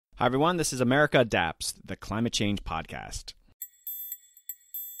Hi, everyone. This is America Adapts, the climate change podcast.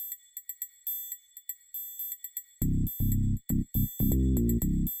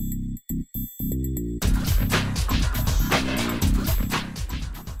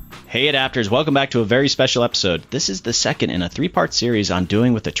 Hey, Adapters. Welcome back to a very special episode. This is the second in a three-part series on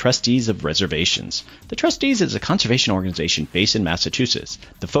doing with the Trustees of Reservations. The Trustees is a conservation organization based in Massachusetts.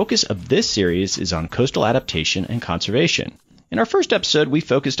 The focus of this series is on coastal adaptation and conservation. In our first episode, we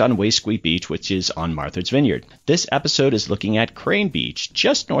focused on Wasquie Beach, which is on Martha's Vineyard. This episode is looking at Crane Beach,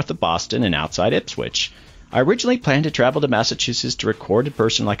 just north of Boston and outside Ipswich. I originally planned to travel to Massachusetts to record in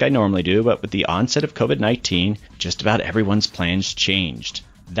person like I normally do, but with the onset of COVID-19, just about everyone's plans changed.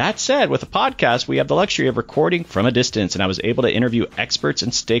 That said, with a podcast, we have the luxury of recording from a distance, and I was able to interview experts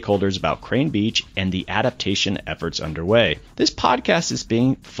and stakeholders about Crane Beach and the adaptation efforts underway. This podcast is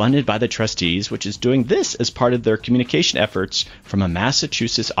being funded by the Trustees, which is doing this as part of their communication efforts from a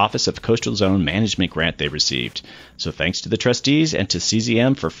Massachusetts Office of Coastal Zone Management grant they received. So thanks to the Trustees and to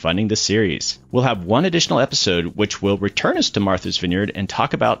CZM for funding this series. We'll have one additional episode which will return us to Martha's Vineyard and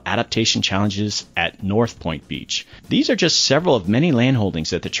talk about adaptation challenges at North Point Beach. These are just several of many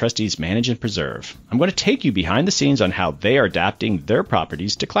landholdings that the Trustees manage and preserve. I'm going to take you behind the scenes on how they are adapting their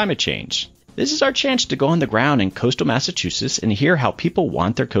properties to climate change. This is our chance to go on the ground in coastal Massachusetts and hear how people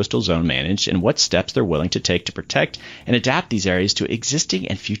want their coastal zone managed and what steps they're willing to take to protect and adapt these areas to existing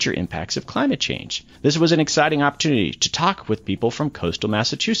and future impacts of climate change. This was an exciting opportunity to talk with people from coastal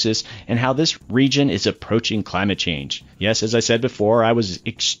Massachusetts and how this region is approaching climate change. Yes, as I said before, I was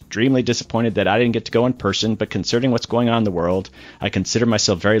extremely disappointed that I didn't get to go in person, but considering what's going on in the world, I consider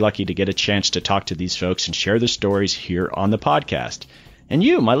myself very lucky to get a chance to talk to these folks and share their stories here on the podcast. And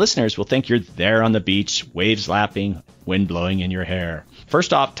you, my listeners, will think you're there on the beach, waves lapping, wind blowing in your hair.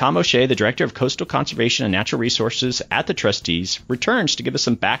 First off, Tom O'Shea, the Director of Coastal Conservation and Natural Resources at the Trustees, returns to give us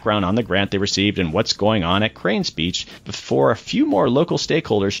some background on the grant they received and what's going on at Cranes Beach before a few more local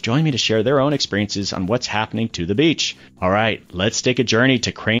stakeholders join me to share their own experiences on what's happening to the beach. All right, let's take a journey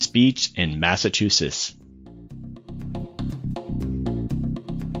to Cranes Beach in Massachusetts.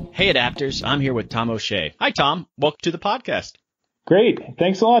 Hey, Adapters, I'm here with Tom O'Shea. Hi, Tom. Welcome to the podcast. Great.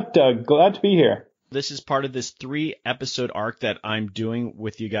 Thanks a lot, Doug. Glad to be here. This is part of this 3-episode arc that I'm doing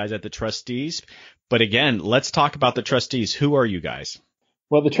with you guys at the Trustees. But again, let's talk about the Trustees. Who are you guys?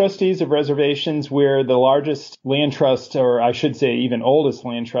 Well, the Trustees of Reservations, we're the largest land trust, or I should say even oldest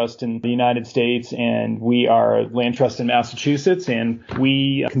land trust in the United States, and we are a land trust in Massachusetts, and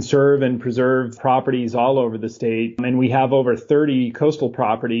we conserve and preserve properties all over the state. And we have over 30 coastal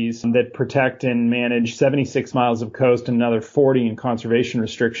properties that protect and manage 76 miles of coast and another 40 in conservation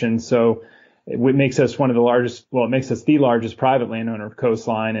restrictions. So it makes us one of the largest, well, it makes us the largest private landowner of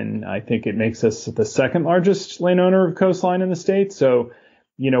coastline, and I think it makes us the second largest landowner of coastline in the state. So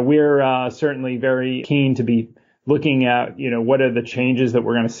we're certainly very keen to be looking at, what are the changes that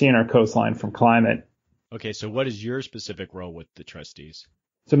we're going to see in our coastline from climate. Okay, so what is your specific role with the Trustees?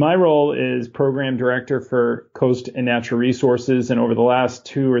 So my role is program director for Coast and Natural Resources. And over the last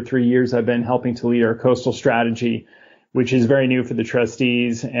 2 or 3 years, I've been helping to lead our coastal strategy, which is very new for the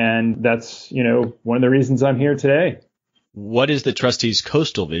Trustees. And that's, one of the reasons I'm here today. What is the Trustees'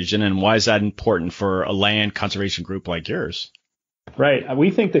 coastal vision, and why is that important for a land conservation group like yours? Right.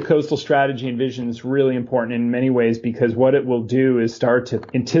 We think the coastal strategy and vision is really important in many ways because what it will do is start to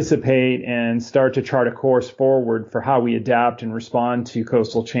anticipate and start to chart a course forward for how we adapt and respond to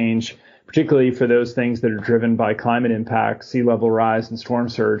coastal change, particularly for those things that are driven by climate impact, sea level rise, and storm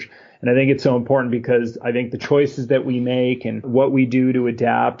surge. And I think it's so important because I think the choices that we make and what we do to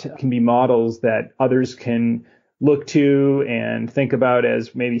adapt can be models that others can look to and think about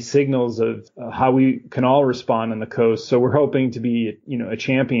as maybe signals of how we can all respond on the coast. So we're hoping to be, a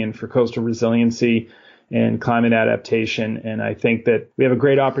champion for coastal resiliency and climate adaptation. And I think that we have a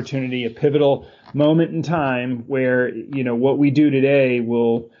great opportunity, a pivotal moment in time where, what we do today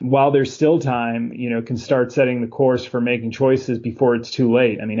will, while there's still time, can start setting the course for making choices before it's too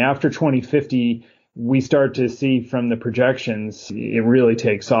late. I mean, after 2050, we start to see from the projections, it really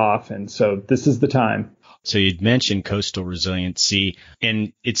takes off. And so this is the time. So you'd mentioned coastal resiliency,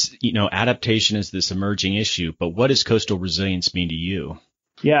 and it's, adaptation is this emerging issue, but what does coastal resilience mean to you?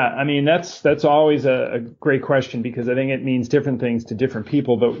 Yeah, I mean, that's always a great question because I think it means different things to different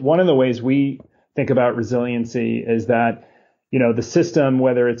people. But one of the ways we think about resiliency is that, the system,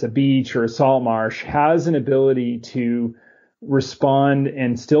 whether it's a beach or a salt marsh, has an ability to respond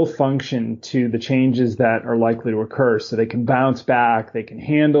and still function to the changes that are likely to occur. So they can bounce back, they can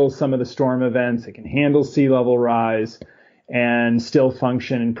handle some of the storm events, they can handle sea level rise, and still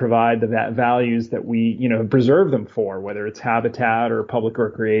function and provide the values that we, preserve them for, whether it's habitat or public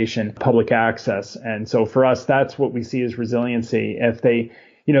recreation, public access. And so for us, that's what we see as resiliency. If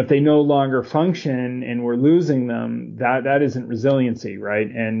they no longer function and we're losing them, that isn't resiliency, right?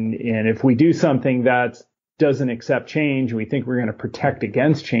 And if we do something that doesn't accept change, and we think we're going to protect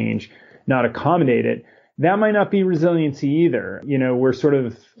against change, not accommodate it, that might not be resiliency either. We're sort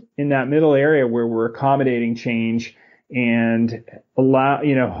of in that middle area where we're accommodating change and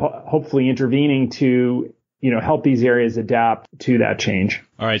hopefully intervening to, help these areas adapt to that change.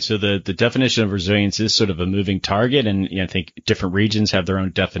 All right. So the definition of resilience is sort of a moving target. And I think different regions have their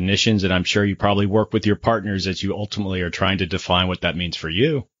own definitions. And I'm sure you probably work with your partners as you ultimately are trying to define what that means for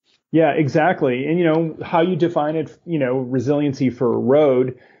you. Yeah, exactly. And, how you define it, resiliency for a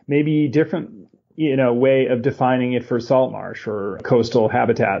road may be different, way of defining it for salt marsh or coastal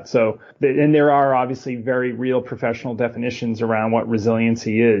habitat. So, and there are obviously very real professional definitions around what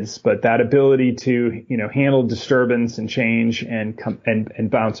resiliency is, but that ability to, handle disturbance and change and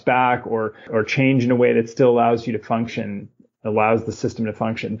bounce back or change in a way that still allows you to function, allows the system to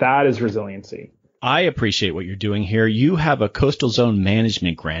function, that is resiliency. I appreciate what you're doing here. You have a coastal zone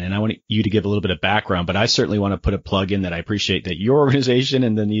management grant, and I want you to give a little bit of background, but I certainly want to put a plug in that I appreciate that your organization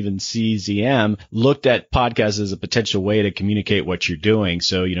and then even CZM looked at podcasts as a potential way to communicate what you're doing.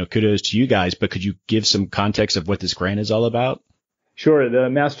 So, kudos to you guys, but could you give some context of what this grant is all about? Sure. The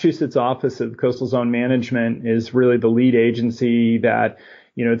Massachusetts Office of Coastal Zone Management is really the lead agency that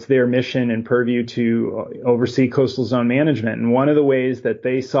it's their mission and purview to oversee coastal zone management. And one of the ways that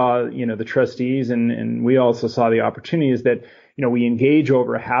they saw, the trustees and we also saw the opportunity is that, we engage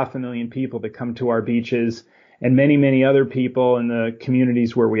over 500,000 people that come to our beaches and many, many other people in the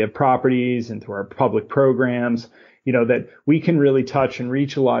communities where we have properties and through our public programs, that we can really touch and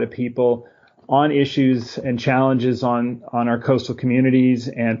reach a lot of people on issues and challenges on our coastal communities,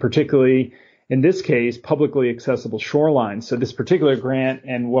 and particularly in this case, publicly accessible shorelines. So this particular grant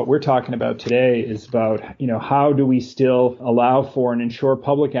and what we're talking about today is about, how do we still allow for and ensure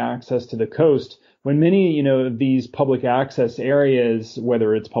public access to the coast when many, of these public access areas,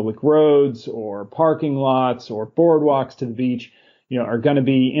 whether it's public roads or parking lots or boardwalks to the beach, are going to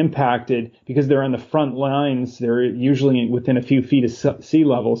be impacted because they're on the front lines. They're usually within a few feet of sea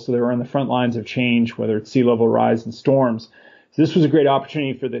level. So they're on the front lines of change, whether it's sea level rise and storms. So this was a great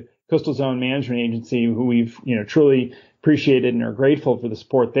opportunity for the Coastal Zone Management Agency, who we've, truly appreciated and are grateful for the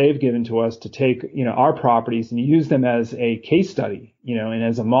support they've given to us to take, our properties and use them as a case study, and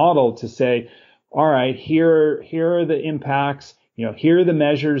as a model to say, all right, here are the impacts, here are the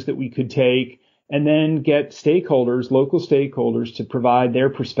measures that we could take, and then get stakeholders, local stakeholders, to provide their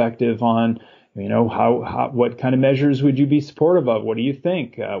perspective on, how what kind of measures would you be supportive of? What do you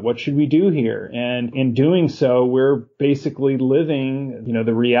think? What should we do here? And in doing so, we're basically living,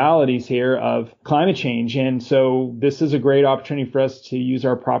 the realities here of climate change. And so this is a great opportunity for us to use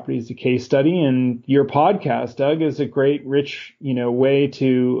our property as a case study. And your podcast, Doug, is a great, rich, way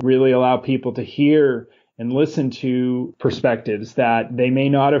to really allow people to hear and listen to perspectives that they may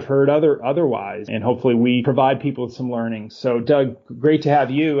not have heard otherwise. And hopefully we provide people with some learning. So Doug, great to have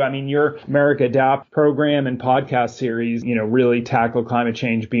you. I mean, your America Adapt program and podcast series, really tackle climate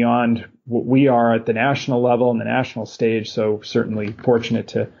change beyond what we are at the national level and the national stage. So certainly fortunate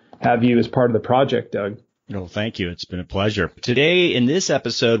to have you as part of the project, Doug. Well, thank you. It's been a pleasure. Today, in this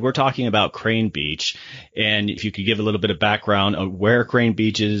episode, we're talking about Crane Beach. And if you could give a little bit of background on where Crane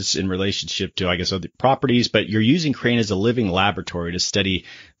Beach is in relationship to, other properties, but you're using Crane as a living laboratory to study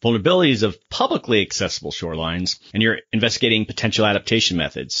vulnerabilities of publicly accessible shorelines, and you're investigating potential adaptation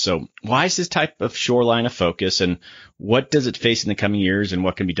methods. So why is this type of shoreline a focus, and what does it face in the coming years, and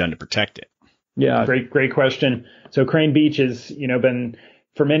what can be done to protect it? Yeah, great question. So Crane Beach has, been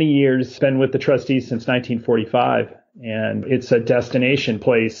for many years, been with the trustees since 1945, and it's a destination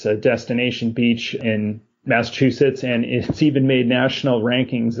place, a destination beach in Massachusetts, and it's even made national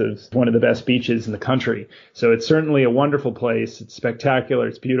rankings as one of the best beaches in the country. So it's certainly a wonderful place. It's spectacular.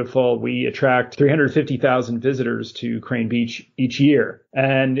 It's beautiful. We attract 350,000 visitors to Crane Beach each year.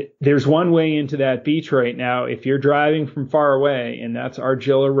 And there's one way into that beach right now. If you're driving from far away, and that's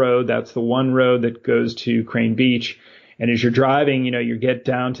Argilla Road, that's the one road that goes to Crane Beach. And as you're driving, you get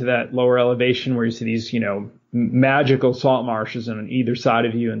down to that lower elevation where you see these, magical salt marshes on either side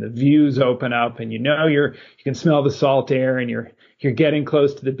of you, and the views open up, and you can smell the salt air, and you're getting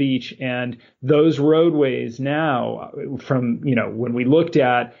close to the beach. And those roadways now, from, when we looked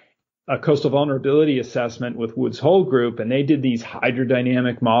at a coastal vulnerability assessment with Woods Hole Group, and they did these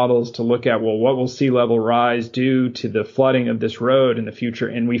hydrodynamic models to look at, well, what will sea level rise do to the flooding of this road in the future?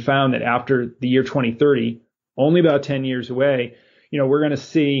 And we found that after the year 2030, only about 10 years away, we're going to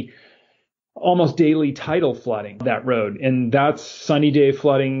see almost daily tidal flooding that road. And that's sunny day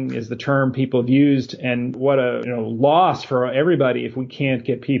flooding is the term people have used. And what a loss for everybody if we can't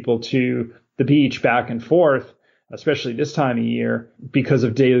get people to the beach back and forth, especially this time of year, because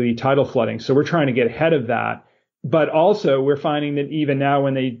of daily tidal flooding. So we're trying to get ahead of that. But also we're finding that even now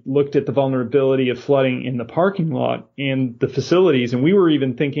when they looked at the vulnerability of flooding in the parking lot and the facilities, and we were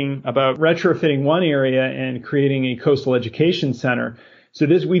even thinking about retrofitting one area and creating a coastal education center. So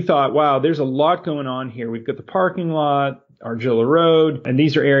we thought, wow, there's a lot going on here. We've got the parking lot, Argilla Road, and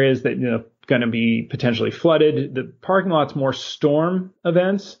these are areas that, going to be potentially flooded. The parking lot's more storm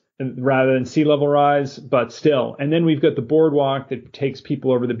events rather than sea level rise, but still. And then we've got the boardwalk that takes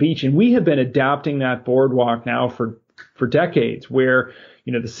people over the beach. And we have been adapting that boardwalk now for decades where,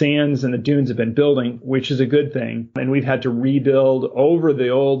 the sands and the dunes have been building, which is a good thing. And we've had to rebuild over the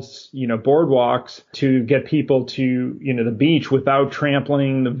old, boardwalks to get people to, the beach without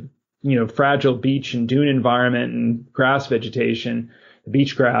trampling the, fragile beach and dune environment and grass vegetation, the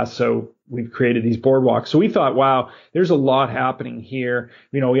beach grass. So we've created these boardwalks. So we thought, wow, there's a lot happening here.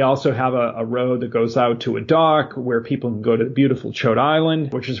 We also have a road that goes out to a dock where people can go to the beautiful Choate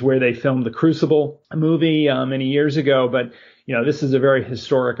Island, which is where they filmed the Crucible movie many years ago. But, this is a very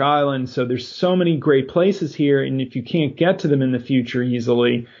historic island. So there's so many great places here. And if you can't get to them in the future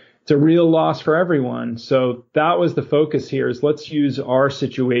easily, it's a real loss for everyone. So that was the focus here is let's use our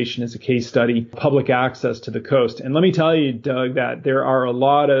situation as a case study, public access to the coast. And let me tell you, Doug, that there are a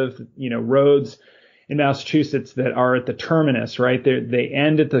lot of, roads in Massachusetts that are at the terminus, right? They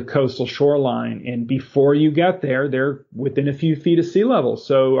end at the coastal shoreline. And before you get there, they're within a few feet of sea level.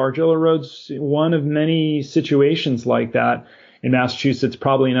 So Argilla Road's one of many situations like that in Massachusetts,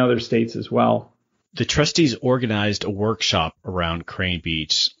 probably in other states as well. The trustees organized a workshop around Crane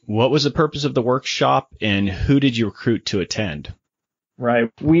Beach. What was the purpose of the workshop and who did you recruit to attend? Right.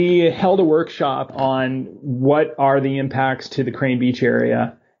 We held a workshop on what are the impacts to the Crane Beach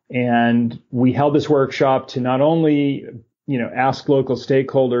area. And we held this workshop to not only, ask local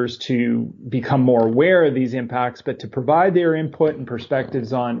stakeholders to become more aware of these impacts, but to provide their input and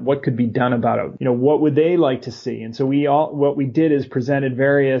perspectives on what could be done about it. What would they like to see? And so what we did is presented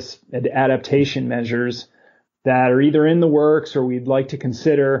various adaptation measures that are either in the works or we'd like to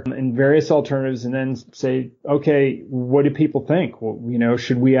consider in various alternatives and then say, okay, what do people think? Well,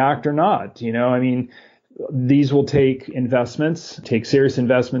 should we act or not? These will take serious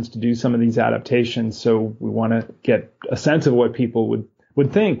investments to do some of these adaptations. So we want to get a sense of what people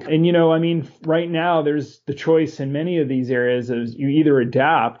would think. And, right now there's the choice in many of these areas is you either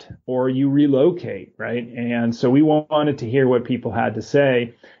adapt or you relocate, right? And so we wanted to hear what people had to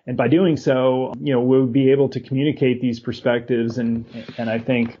say. And by doing so, we'll be able to communicate these perspectives and I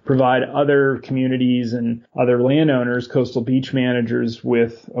think provide other communities and other landowners, coastal beach managers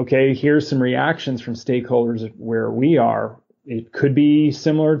with, okay, here's some reactions from stakeholders where we are. It could be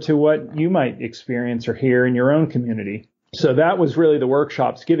similar to what you might experience or hear in your own community. So that was really the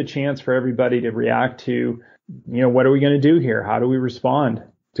workshops, give a chance for everybody to react to, what are we going to do here? How do we respond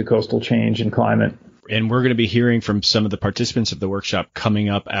to coastal change and climate? And we're going to be hearing from some of the participants of the workshop coming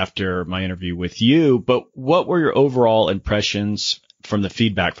up after my interview with you. But what were your overall impressions from the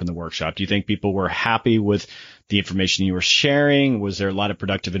feedback from the workshop? Do you think people were happy with the information you were sharing? Was there a lot of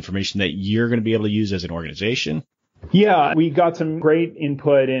productive information that you're going to be able to use as an organization? Yeah, we got some great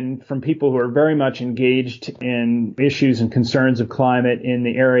input from people who are very much engaged in issues and concerns of climate in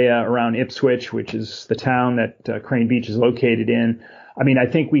the area around Ipswich, which is the town that Crane Beach is located in. I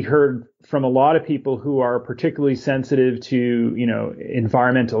think we heard from a lot of people who are particularly sensitive to,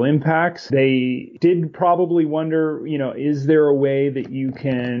 environmental impacts. They did probably wonder, is there a way that you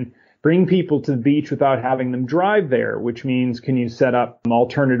can bring people to the beach without having them drive there, which means can you set up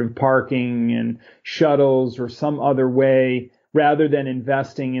alternative parking and shuttles or some other way rather than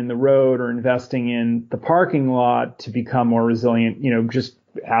investing in the road or investing in the parking lot to become more resilient, just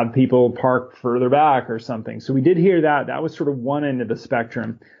have people park further back or something. So we did hear that. That was sort of one end of the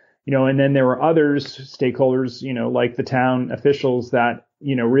spectrum, and then there were others, stakeholders, like the town officials that,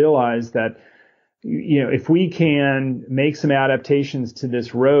 realized that if we can make some adaptations to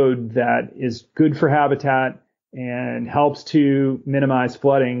this road that is good for habitat and helps to minimize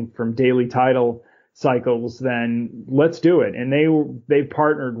flooding from daily tidal cycles, then let's do it. And they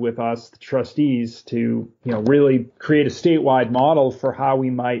partnered with us, the trustees, to really create a statewide model for how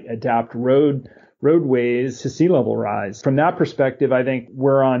we might adapt roadways to sea level rise. From that perspective, I think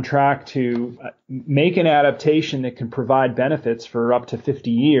we're on track to make an adaptation that can provide benefits for up to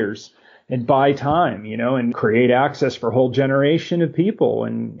 50 years. And buy time, and create access for a whole generation of people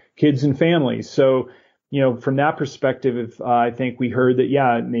and kids and families. So from that perspective, I think we heard that,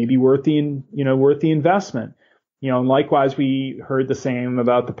 yeah, it may be worth the investment. And likewise, we heard the same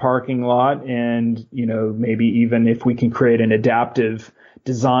about the parking lot, and, maybe even if we can create an adaptive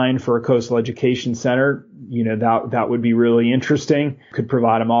design for a coastal education center, that would be really interesting. Could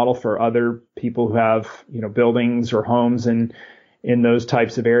provide a model for other people who have, buildings or homes in those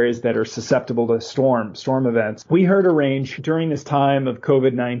types of areas that are susceptible to storm events. We heard a range. During this time of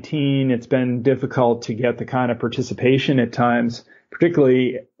COVID-19, it's been difficult to get the kind of participation at times,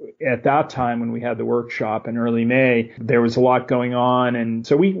 particularly at that time when we had the workshop in early May. There was a lot going on. And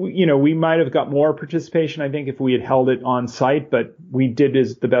so we might have got more participation, I think, if we had held it on site, but we did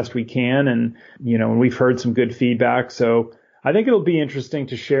the best we can. And, we've heard some good feedback. So I think it'll be interesting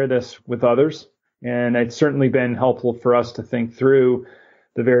to share this with others. And it's certainly been helpful for us to think through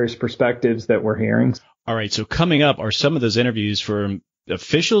the various perspectives that we're hearing. All right. So coming up are some of those interviews for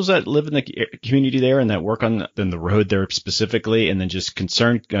officials that live in the community there and that work on the road there specifically, and then just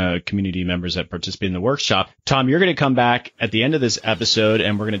concerned community members that participate in the workshop. Tom, you're going to come back at the end of this episode,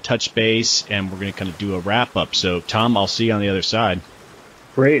 and we're going to touch base, and we're going to kind of do a wrap up. So, Tom, I'll see you on the other side.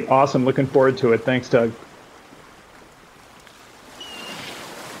 Great. Awesome. Looking forward to it. Thanks, Doug.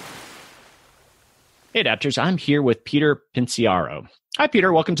 Hey, Adapters. I'm here with Peter Pinciaro. Hi,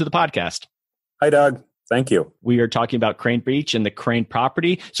 Peter. Welcome to the podcast. Hi, Doug. Thank you. We are talking about Crane Beach and the Crane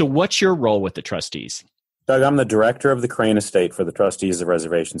property. So what's your role with the trustees? Doug, I'm the director of the Crane estate for the Trustees of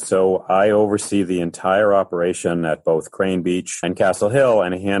Reservations. So I oversee the entire operation at both Crane Beach and Castle Hill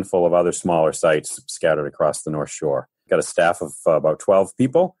and a handful of other smaller sites scattered across the North Shore. Got a staff of about 12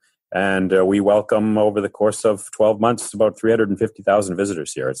 people, and we welcome over the course of 12 months about 350,000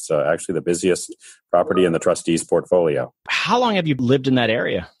 visitors here. It's actually the busiest property in the trustees' portfolio. How long have you lived in that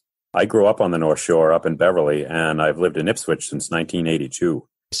area? I grew up on the North Shore up in Beverly, and I've lived in Ipswich since 1982.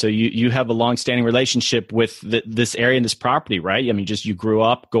 So you have a long-standing relationship with this area and this property, right? I mean, just you grew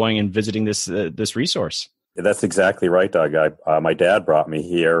up going and visiting this resource. That's exactly right, Doug. My dad brought me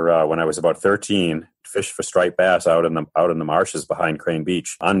here when I was about 13 to fish for striped bass out in the marshes behind Crane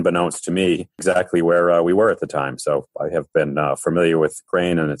Beach, unbeknownst to me exactly where we were at the time. So I have been familiar with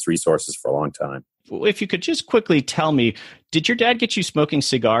Crane and its resources for a long time. If you could just quickly tell me, did your dad get you smoking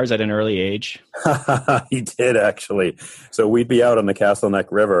cigars at an early age? He did, actually. So we'd be out on the Castle Neck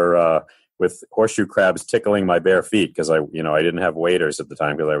River with horseshoe crabs tickling my bare feet because I didn't have waders at the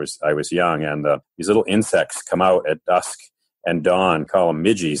time because I was young, and these little insects come out at dusk and dawn, call them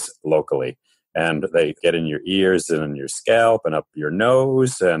midgies locally, and they get in your ears and in your scalp and up your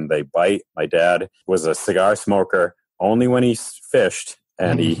nose, and they bite. My dad was a cigar smoker only when he fished.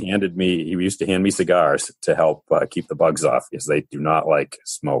 And he used to hand me cigars to help keep the bugs off because they do not like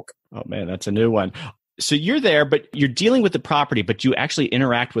smoke. Oh, man, that's a new one. So you're there, but you're dealing with the property, but you actually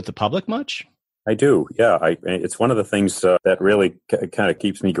interact with the public much? I do, yeah. It's one of the things that really kind of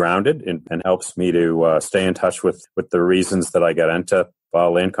keeps me grounded and helps me to stay in touch with the reasons that I got into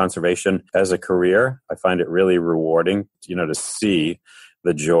land conservation as a career. I find it really rewarding, to see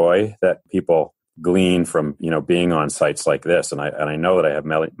the joy that people glean from being on sites like this, and I know that I have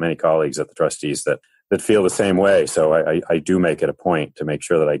many colleagues at the trustees that feel the same way. So I do make it a point to make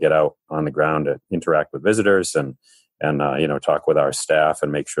sure that I get out on the ground to interact with visitors and talk with our staff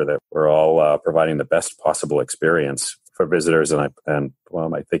and make sure that we're all providing the best possible experience for visitors. And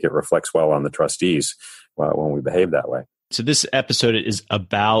I think it reflects well on the trustees when we behave that way. So this episode is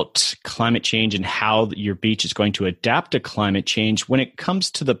about climate change and how your beach is going to adapt to climate change. When it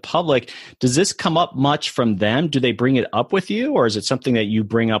comes to the public, does this come up much from them? Do they bring it up with you, or is it something that you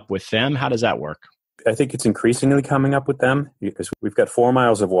bring up with them? How does that work? I think it's increasingly coming up with them because we've got 4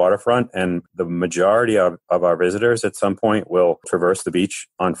 miles of waterfront, and the majority of our visitors at some point will traverse the beach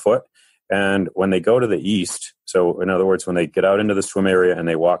on foot. And when they go to the east, so in other words, when they get out into the swim area and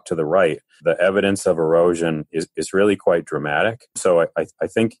they walk to the right, the evidence of erosion is really quite dramatic. So I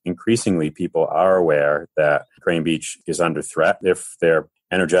think increasingly people are aware that Crane Beach is under threat if they're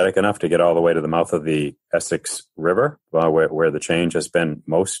energetic enough to get all the way to the mouth of the Essex River, where the change has been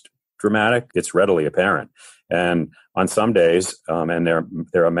most dramatic. It's readily apparent. And on some days, and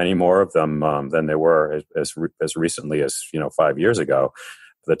there are many more of them than there were as recently as 5 years ago,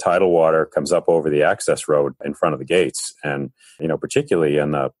 the tidal water comes up over the access road in front of the gates. And, particularly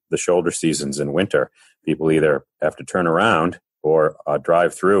in the shoulder seasons in winter, people either have to turn around or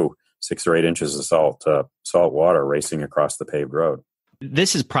drive through 6 or 8 inches of salt water racing across the paved road.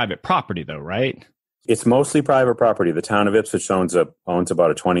 This is private property, though, right? It's mostly private property. The town of Ipswich owns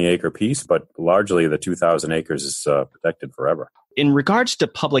about a 20-acre piece, but largely the 2,000 acres is protected forever. In regards to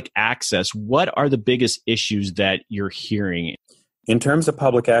public access, what are the biggest issues that you're hearing? In terms of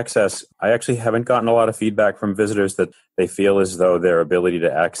public access, I actually haven't gotten a lot of feedback from visitors that they feel as though their ability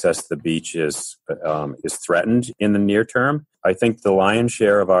to access the beach is threatened in the near term. I think the lion's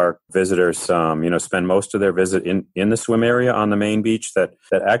share of our visitors, spend most of their visit in the swim area on the main beach that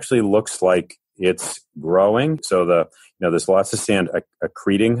actually looks like it's growing. So there's lots of sand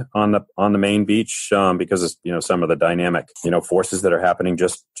accreting on the main beach because of some of the dynamic forces that are happening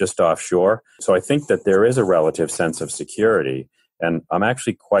just offshore. So I think that there is a relative sense of security. And I'm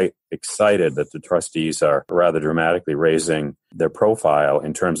actually quite excited that the trustees are rather dramatically raising their profile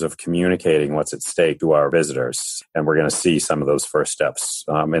in terms of communicating what's at stake to our visitors. And we're going to see some of those first steps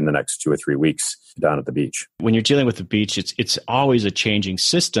in the next 2 or 3 weeks down at the beach. When you're dealing with the beach, it's always a changing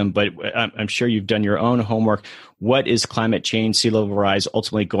system, but I'm sure you've done your own homework. What is climate change, sea level rise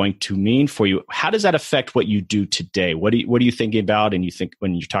ultimately going to mean for you? How does that affect what you do today? What are you thinking about? And you think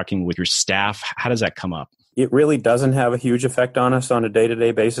when you're talking with your staff, how does that come up? It really doesn't have a huge effect on us on a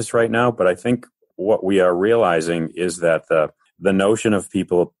day-to-day basis right now, but I think what we are realizing is that the notion of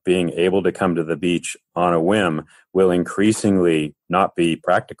people being able to come to the beach on a whim will increasingly not be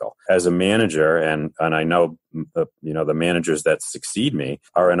practical. As a manager, and I know the managers that succeed me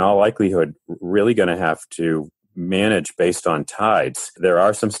are in all likelihood really going to have to manage based on tides. There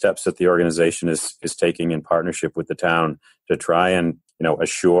are some steps that the organization is taking in partnership with the town to try and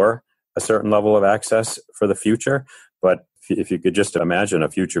assure a certain level of access for the future. But if you could just imagine a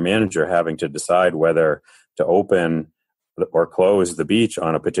future manager having to decide whether to open or close the beach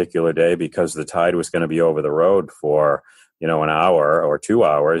on a particular day because the tide was going to be over the road for an hour or 2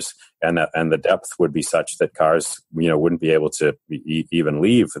 hours, and the depth would be such that cars wouldn't be able to even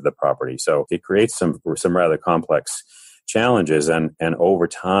leave the property. So it creates some rather complex challenges, and over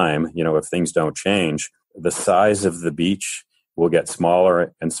time, if things don't change, the size of the beach will get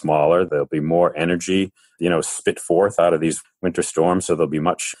smaller and smaller. There'll be more energy, spit forth out of these winter storms. So there'll be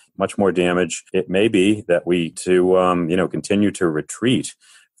much, much more damage. It may be that we continue to retreat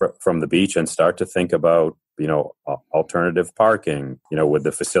from the beach and start to think about, alternative parking. Would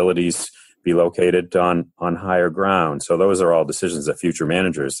the facilities be located on higher ground? So those are all decisions that future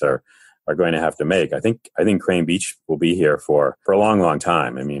managers are going to have to make. I think Crane Beach will be here for a long, long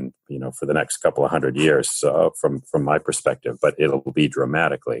time. I mean, for the next couple of 100 years from my perspective, but it'll be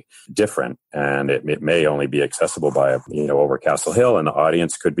dramatically different. And it may only be accessible by, over Castle Hill, and the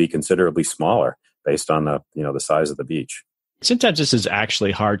audience could be considerably smaller based on the size of the beach. Sometimes this is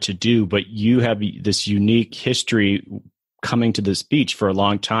actually hard to do, but you have this unique history coming to this beach for a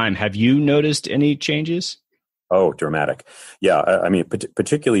long time. Have you noticed any changes? Oh, dramatic. Yeah, I mean,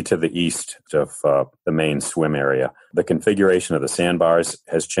 particularly to the east of the main swim area, the configuration of the sandbars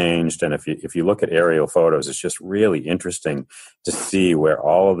has changed. And if you look at aerial photos, it's just really interesting to see where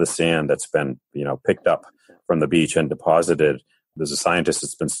all of the sand that's been, picked up from the beach and deposited. There's a scientist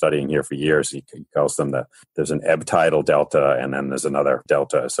that's been studying here for years. He calls them there's an ebb tidal delta, and then there's another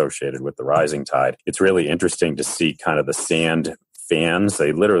delta associated with the rising tide. It's really interesting to see kind of the sand fans.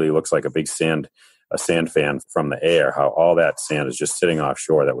 They literally looks like a sand fan from the air, how all that sand is just sitting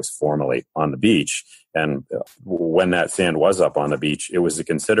offshore that was formerly on the beach. And when that sand was up on the beach, it was a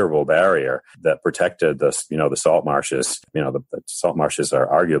considerable barrier that protected the salt marshes. The salt marshes are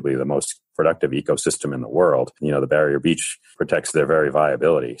arguably the most productive ecosystem in the world. The barrier beach protects their very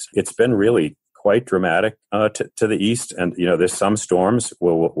viability. It's been really quite dramatic to the east. And, there's some storms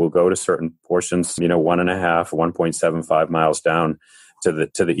will go to certain portions, 1.75 miles down to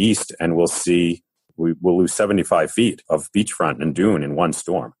the east, and we'll lose 75 feet of beachfront and dune in one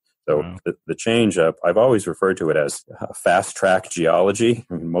storm. So wow. The change, I've always referred to it as fast-track geology.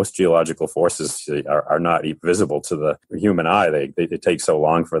 I mean, most geological forces are not visible to the human eye. It takes so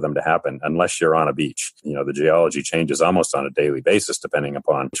long for them to happen unless you're on a beach. The geology changes almost on a daily basis depending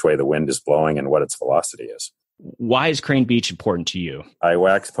upon which way the wind is blowing and what its velocity is. Why is Crane Beach important to you? I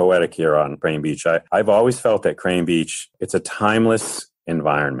wax poetic here on Crane Beach. I've always felt that Crane Beach, it's a timeless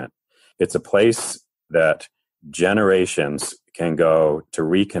environment. It's a place that generations can go to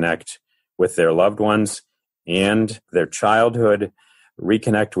reconnect with their loved ones and their childhood,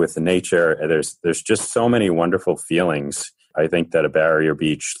 reconnect with nature. There's just so many wonderful feelings, I think, that a barrier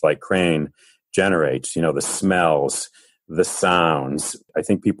beach like Crane generates. The smells, the sounds. I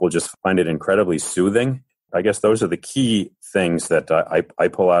think people just find it incredibly soothing. I guess those are the key things that I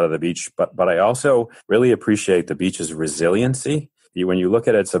pull out of the beach. But I also really appreciate the beach's resiliency. When you look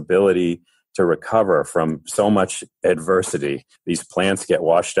at its ability to recover from so much adversity, these plants get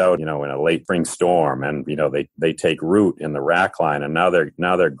washed out, in a late spring storm, and they take root in the rack line, and now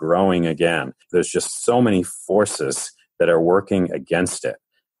they're growing again. There's just so many forces that are working against it.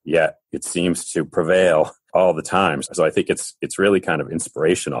 yet it seems to prevail all the time. So I think it's really kind of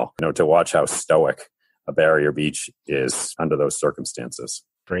inspirational, to watch how stoic a barrier beach is under those circumstances.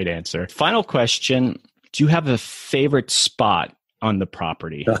 Great answer. Final question. Do you have a favorite spot on the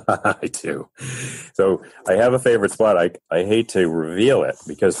property? I do. So I have a favorite spot. I hate to reveal it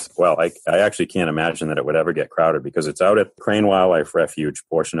because, I actually can't imagine that it would ever get crowded because it's out at Crane Wildlife Refuge,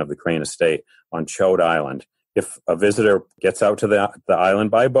 portion of the Crane Estate on Chode Island. If a visitor gets out to the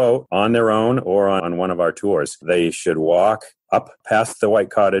island by boat on their own or on one of our tours, they should walk up past the White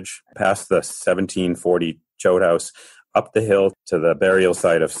Cottage, past the 1740 Chode House, up the hill to the burial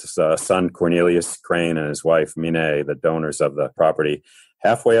site of son Cornelius Crane and his wife Mine, the donors of the property.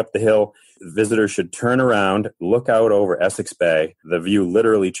 Halfway up the hill, visitors should turn around, look out over Essex Bay. The view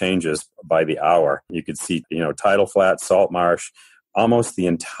literally changes by the hour. You could see, tidal flat, salt marsh, almost the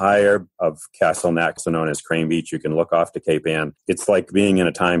entire of Castle Knack, so known as Crane Beach. You can look off to Cape Ann. It's like being in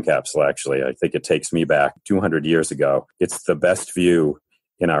a time capsule, actually. I think it takes me back 200 years ago. It's the best view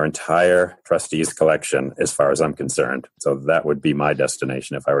in our entire Trustees collection, as far as I'm concerned. So that would be my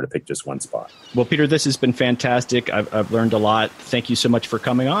destination if I were to pick just one spot. Well, Peter, this has been fantastic. I've learned a lot. Thank you so much for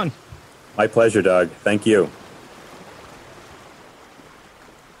coming on. My pleasure, Doug. Thank you.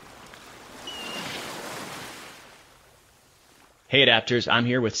 Hey, Adapters. I'm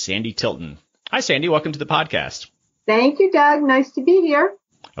here with Sandy Tilton. Hi, Sandy. Welcome to the podcast. Thank you, Doug. Nice to be here.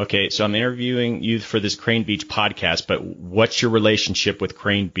 Okay, so I'm interviewing you for this Crane Beach podcast, but what's your relationship with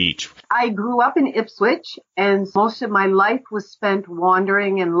Crane Beach? I grew up in Ipswich, and most of my life was spent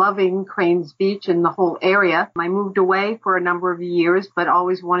wandering and loving Cranes Beach and the whole area. I moved away for a number of years, but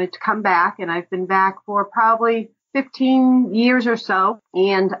always wanted to come back, and I've been back for probably 15 years or so,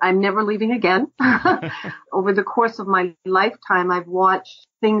 and I'm never leaving again. Over the course of my lifetime, I've watched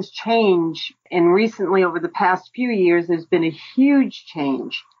things change, and recently, over the past few years, there's been a huge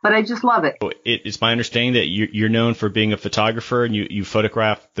change, but I just love it. It's my understanding that you're known for being a photographer, and you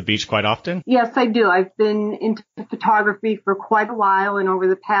photograph the beach quite often? Yes, I do. I've been into photography for quite a while, and over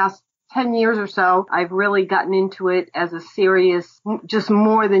the past 10 years or so, I've really gotten into it as a serious, just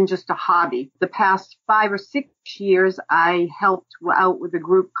more than just a hobby. The past 5 or 6 years, I helped out with a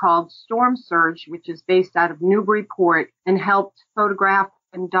group called Storm Surge, which is based out of Newburyport, and helped photograph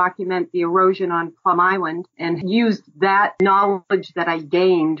and document the erosion on Plum Island, and used that knowledge that I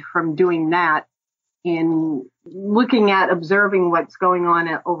gained from doing that in looking at observing what's going on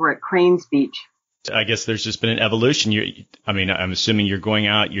over at Cranes Beach. I guess there's just been an evolution. I'm assuming you're going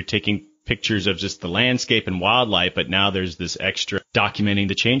out, you're taking pictures of just the landscape and wildlife, but now there's this extra documenting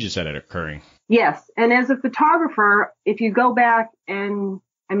the changes that are occurring. Yes. And as a photographer, if you go back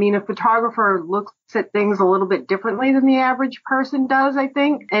a photographer looks at things a little bit differently than the average person does, I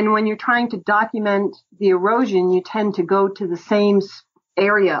think. And when you're trying to document the erosion, you tend to go to the same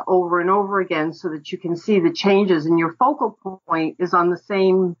area over and over again so that you can see the changes, and your focal point is on the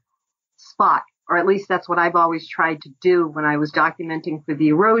same spot. Or at least that's what I've always tried to do when I was documenting for the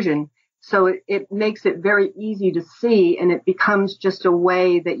erosion. So it makes it very easy to see, and it becomes just a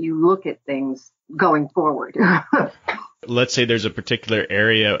way that you look at things going forward. Let's say there's a particular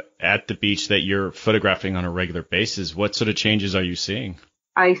area at the beach that you're photographing on a regular basis. What sort of changes are you seeing?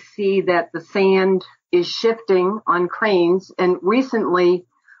 I see that the sand is shifting on cranes, and recently,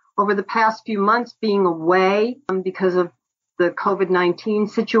 over the past few months being away because of the COVID-19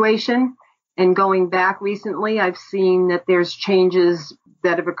 situation, and going back recently, I've seen that there's changes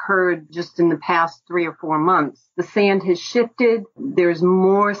that have occurred just in the past 3 or 4 months. The sand has shifted. There's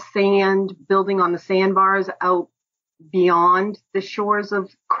more sand building on the sandbars out beyond the shores of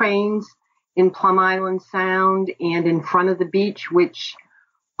Cranes in Plum Island Sound and in front of the beach, which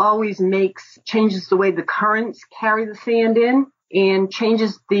always changes the way the currents carry the sand in, and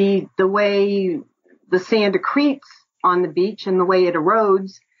changes the way the sand accretes on the beach and the way it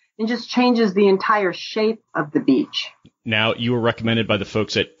erodes, and just changes the entire shape of the beach. Now, you were recommended by the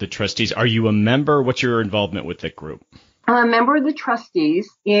folks at the Trustees. Are you a member? What's your involvement with that group? I'm a member of the Trustees,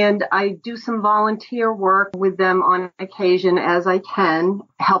 and I do some volunteer work with them on occasion as I can,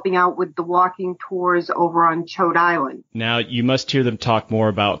 helping out with the walking tours over on Chode Island. Now, you must hear them talk more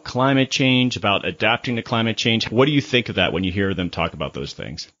about climate change, about adapting to climate change. What do you think of that when you hear them talk about those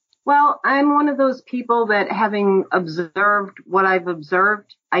things? Well, I'm one of those people that, having observed what I've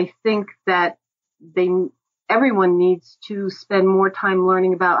observed, I think that everyone needs to spend more time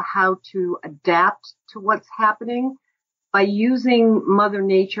learning about how to adapt to what's happening by using Mother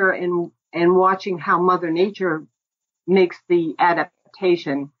Nature and watching how Mother Nature makes the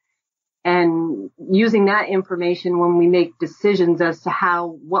adaptation, and using that information when we make decisions as to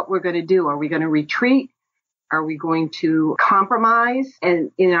what we're going to do. Are we going to retreat? Are we going to compromise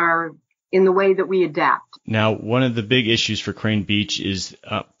in the way that we adapt? Now, one of the big issues for Crane Beach is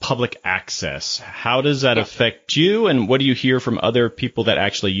public access. How does that affect you, and what do you hear from other people that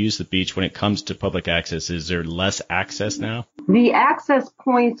actually use the beach when it comes to public access? Is there less access now? The access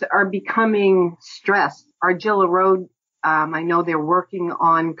points are becoming stressed. Argilla Road, I know they're working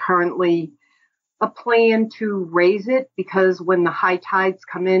on currently a plan to raise it, because when the high tides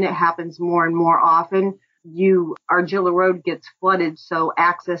come in, it happens more and more often. Argilla Road gets flooded, so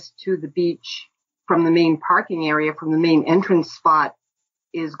access to the beach from the main parking area, from the main entrance spot,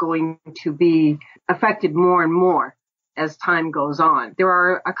 is going to be affected more and more as time goes on. There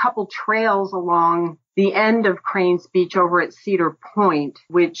are a couple trails along the end of Cranes Beach over at Cedar Point,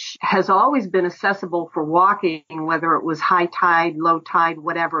 which has always been accessible for walking, whether it was high tide, low tide,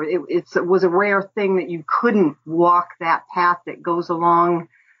 whatever. It was a rare thing that you couldn't walk that path that goes along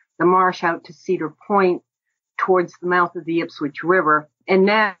the marsh out to Cedar Point towards the mouth of the Ipswich River. And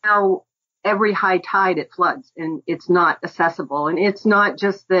now every high tide it floods and it's not accessible. And it's not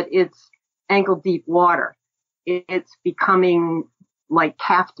just that it's ankle deep water. It's becoming like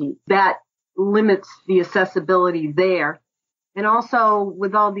calf deep. That limits the accessibility there. And also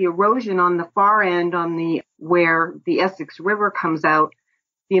with all the erosion on the far end where the Essex River comes out,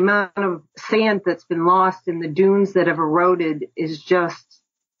 the amount of sand that's been lost in the dunes that have eroded is just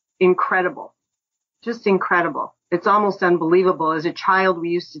incredible. Just incredible. It's almost unbelievable. As a child, we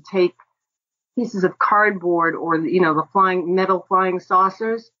used to take pieces of cardboard or, the metal flying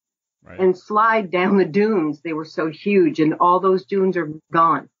saucers, right, and slide down the dunes. They were so huge, and all those dunes are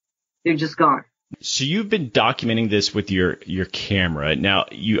gone. They're just gone. So you've been documenting this with your camera. Now,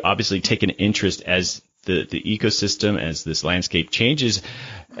 you obviously take an interest as the ecosystem, as this landscape changes.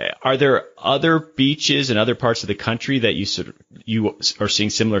 Are there other beaches in other parts of the country that you are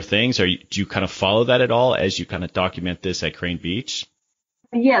seeing similar things? Do you kind of follow that at all as you kind of document this at Crane Beach?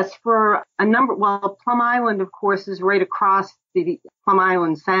 Yes, for a number. Well, Plum Island, of course, is right across the Plum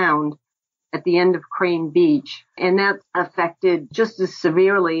Island Sound at the end of Crane Beach, and that's affected just as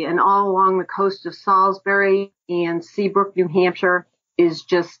severely. And all along the coast of Salisbury and Seabrook, New Hampshire,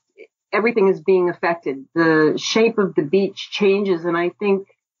 everything is being affected. The shape of the beach changes, and I think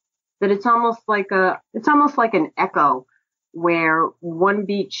that it's almost like an echo, where one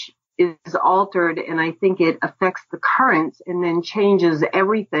beach is altered, and I think it affects the currents and then changes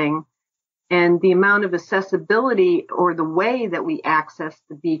everything. And the amount of accessibility, or the way that we access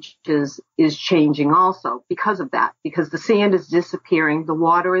the beaches, is changing also because of that, because the sand is disappearing, the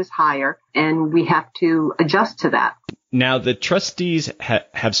water is higher, and we have to adjust to that. Now, the trustees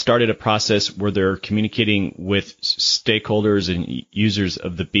have started a process where they're communicating with stakeholders and users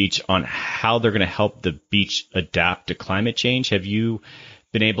of the beach on how they're going to help the beach adapt to climate change. Have you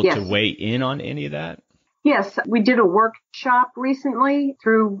been able to weigh in on any of that? Yes, we did a workshop recently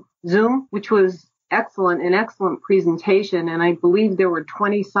through Zoom, which was an excellent presentation. And I believe there were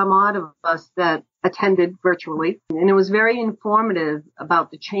 20 some odd of us that attended virtually. And it was very informative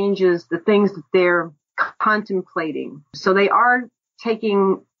about the changes, the things that they're contemplating. So they are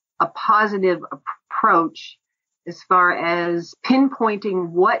taking a positive approach as far as pinpointing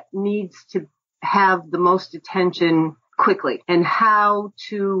what needs to have the most attention quickly and how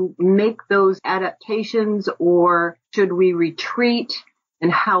to make those adaptations, or should we retreat,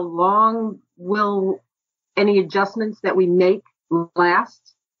 and how long will any adjustments that we make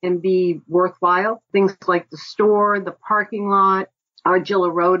last and be worthwhile. Things like the store, the parking lot,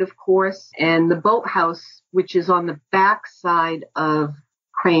 Argilla Road, of course, and the boathouse, which is on the back side of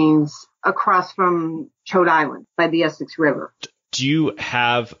Cranes across from Chode Island by the Essex River. Do you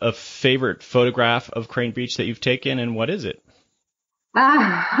have a favorite photograph of Crane Beach that you've taken, and what is it?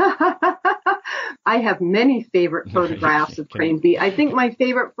 I have many favorite photographs of Crane Beach. I think my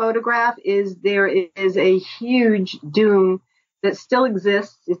favorite photograph is there is a huge dune that still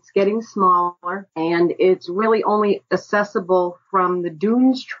exists. It's getting smaller, and it's really only accessible from the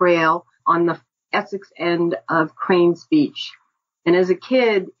Dunes Trail on the Essex end of Cranes Beach. And as a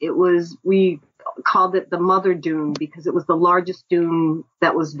kid, we called it the Mother Dune because it was the largest dune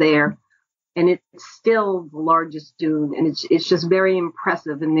that was there. And it's still the largest dune, and it's just very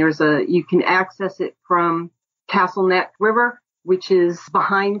impressive. And you can access it from Castle Neck River, which is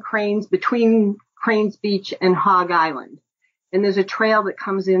behind Cranes, between Cranes Beach and Hog Island. And there's a trail that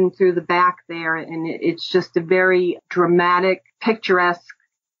comes in through the back there, and it's just a very dramatic, picturesque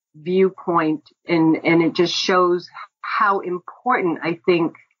viewpoint, and it just shows how important I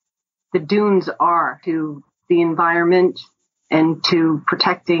think the dunes are to the environment and to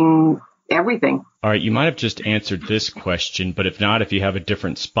protecting everything. All right, you might have just answered this question, but if not, if you have a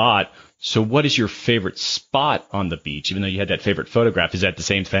different spot, so what is your favorite spot on the beach? Even though you had that favorite photograph, is that the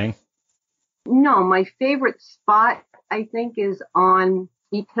same thing? No, my favorite spot, I think, is on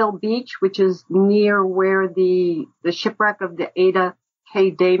Deep Hill Beach, which is near where the shipwreck of the Ada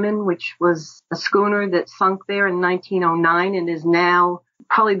K. Damon, which was a schooner that sunk there in 1909 and is now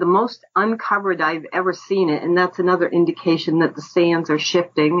probably the most uncovered I've ever seen it. And that's another indication that the sands are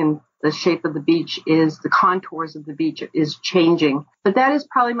shifting and the shape of the beach the contours of the beach is changing. But that is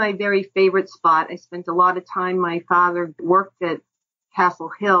probably my very favorite spot. I spent a lot of time. My father worked at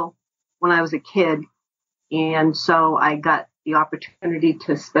Castle Hill when I was a kid. And so I got the opportunity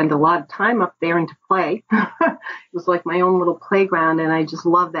to spend a lot of time up there and to play. It was like my own little playground, and I just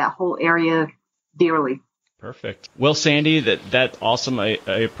love that whole area dearly. Perfect. Well, Sandy, that's awesome. I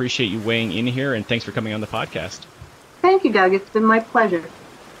appreciate you weighing in here, and thanks for coming on the podcast. Thank you, Doug. It's been my pleasure.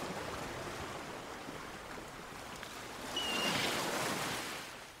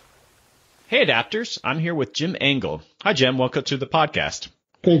 Hey, Adapters. I'm here with Jim Engel. Hi, Jim. Welcome to the podcast.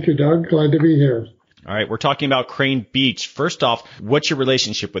 Thank you, Doug. Glad to be here. All right, we're talking about Crane Beach. First off, what's your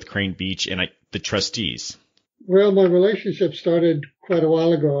relationship with Crane Beach and the trustees? Well, my relationship started quite a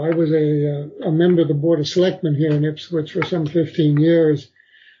while ago. I was a member of the Board of Selectmen here in Ipswich for some 15 years.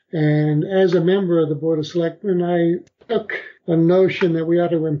 And as a member of the Board of Selectmen, I took a notion that we ought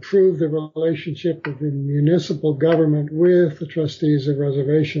to improve the relationship of the municipal government with the Trustees of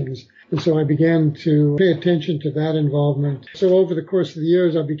Reservations. And so I began to pay attention to that involvement. So over the course of the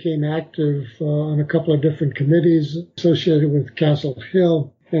years, I became active on a couple of different committees associated with Castle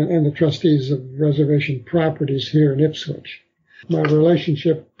Hill and the Trustees of Reservation Properties here in Ipswich. My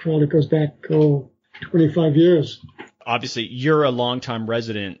relationship probably goes back 25 years. Obviously, you're a longtime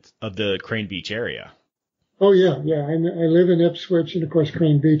resident of the Crane Beach area. Oh, yeah. I live in Ipswich, and of course,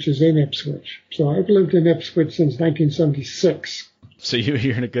 Crane Beach is in Ipswich. So I've lived in Ipswich since 1976. So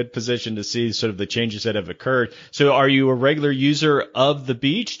you're in a good position to see sort of the changes that have occurred. So are you a regular user of the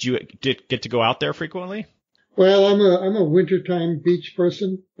beach? Do you get to go out there frequently? Well, I'm a wintertime beach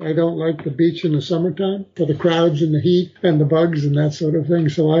person. I don't like the beach in the summertime for the crowds and the heat and the bugs and that sort of thing.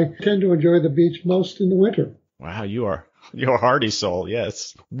 So I tend to enjoy the beach most in the winter. Wow, you're a hardy soul,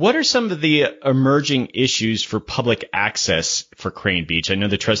 yes. What are some of the emerging issues for public access for Crane Beach? I know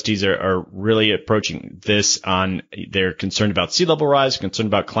the trustees are really approaching this they're concerned about sea level rise, concerned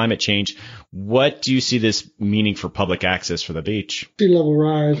about climate change. What do you see this meaning for public access for the beach? Sea level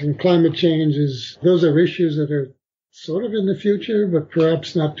rise and climate change those are issues that are sort of in the future, but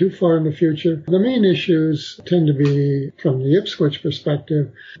perhaps not too far in the future. The main issues tend to be, from the Ipswich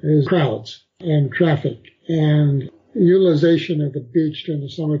perspective, is crowds and traffic. And utilization of the beach during the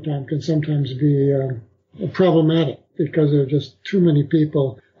summertime can sometimes be problematic because there are just too many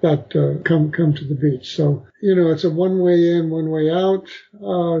people that come to the beach. So, it's a one way in, one way out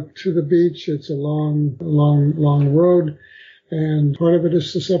to the beach. It's a long road. And part of it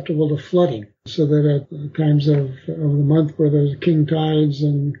is susceptible to flooding, so that at times of the month where there's king tides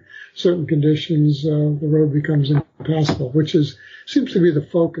and certain conditions, the road becomes impassable, which seems to be the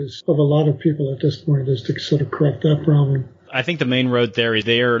focus of a lot of people at this point, is to sort of correct that problem. I think the main road there,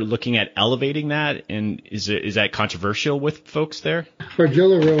 they're looking at elevating that, and is that controversial with folks there?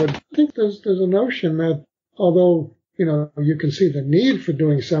 Argilla Road, I think there's a notion that although, you can see the need for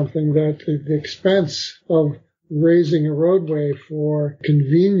doing something, that the expense of raising a roadway for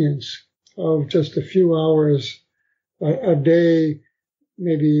convenience of just a few hours a day,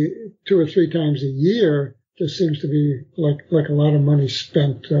 maybe 2 or 3 times a year, just seems to be like a lot of money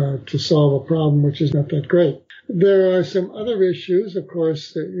spent to solve a problem, which is not that great. There are some other issues, of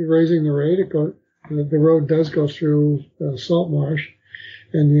course, raising the rate. The road does go through salt marsh,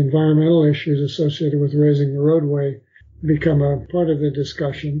 and the environmental issues associated with raising the roadway become a part of the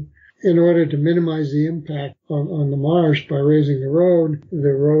discussion. In order to minimize the impact on the marsh by raising the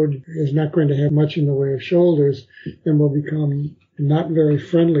road is not going to have much in the way of shoulders and will become not very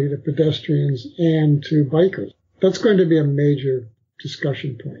friendly to pedestrians and to bikers. That's going to be a major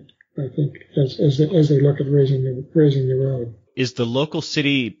discussion point, I think, as they look at raising the road. Is the local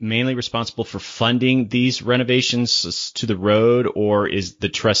city mainly responsible for funding these renovations to the road, or is the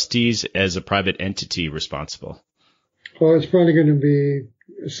trustees as a private entity responsible? Well, it's probably going to be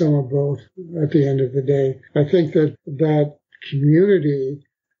some of both at the end of the day. I think that community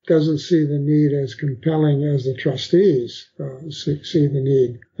doesn't see the need as compelling as the trustees see the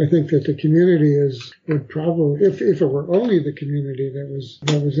need. I think that the community would probably, if it were only the community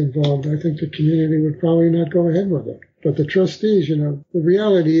that was involved, I think the community would probably not go ahead with it. But the trustees, the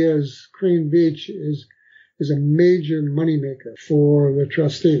reality is Crane Beach is a major moneymaker for the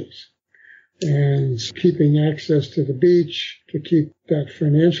trustees. and keeping access to the beach to keep that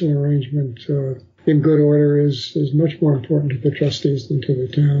financial arrangement in good order is much more important to the trustees than to the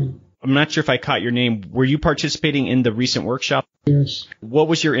town. I'm not sure if I caught your name. Were you participating in the recent workshop? Yes. What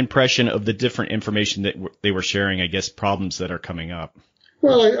was your impression of the different information that they were sharing, I guess, problems that are coming up?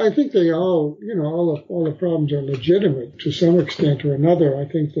 Well, I think they all the problems are legitimate to some extent or another. I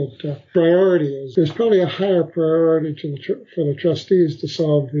think that priority is, there's probably a higher priority for the trustees to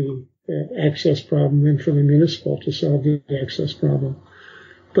solve the access problem than for the municipal to solve the access problem.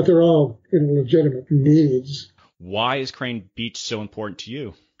 But they're all legitimate needs. Why is Crane Beach so important to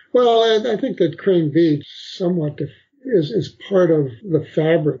you? Well, I think that Crane Beach somewhat is part of the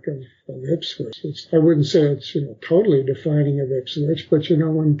fabric of Ipswich. I wouldn't say it's totally defining of Ipswich, but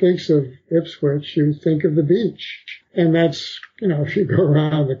when one thinks of Ipswich, you think of the beach. And that's, if you go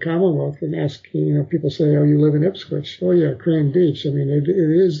around the Commonwealth and ask, people say, oh, you live in Ipswich. Oh, yeah, Crane Beach. I mean, it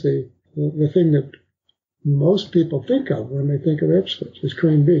is the thing that most people think of when they think of Ipswich is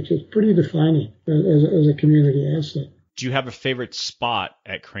Crane Beach. It's pretty defining as a community asset. Do you have a favorite spot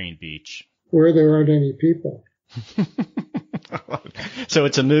at Crane Beach? Where there aren't any people. So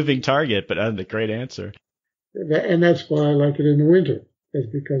it's a moving target, but a great answer. And that's why I like it in the winter, is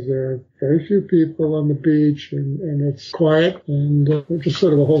because there are very few people on the beach and it's quiet and it's just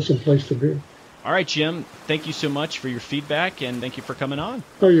sort of a wholesome place to be. All right, Jim, thank you so much for your feedback and thank you for coming on.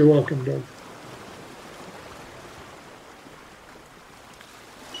 Oh, you're welcome, Doug.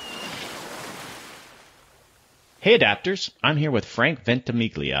 Hey, Adapters. I'm here with Frank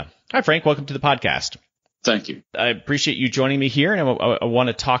Ventimiglia. Hi, Frank. Welcome to the podcast. Thank you. I appreciate you joining me here, and I want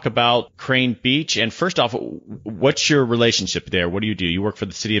to talk about Crane Beach. And first off, what's your relationship there? What do? You work for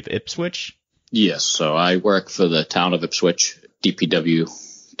the city of Ipswich? Yes. So I work for the town of Ipswich,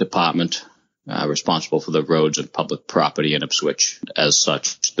 DPW department, responsible for the roads and public property in Ipswich. As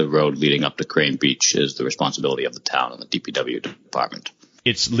such, the road leading up to Crane Beach is the responsibility of the town and the DPW department.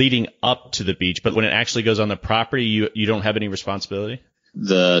 It's leading up to the beach, but when it actually goes on the property, you don't have any responsibility?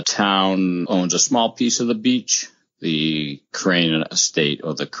 The town owns a small piece of the beach. The Crane estate,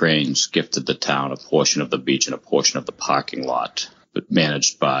 or the Cranes, gifted the town a portion of the beach and a portion of the parking lot, but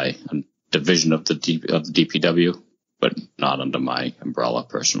managed by a division of the DPW, but not under my umbrella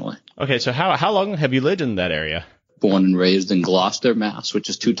personally. Okay, so how long have you lived in that area? Born and raised in Gloucester, Mass., which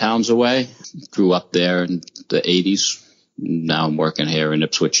is 2 towns away. Grew up there in the 80s. Now I'm working here in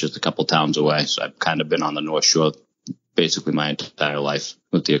Ipswich, just a couple towns away. So I've kind of been on the North Shore basically my entire life,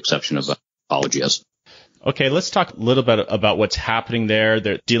 with the exception of college years. Okay, let's talk a little bit about what's happening there.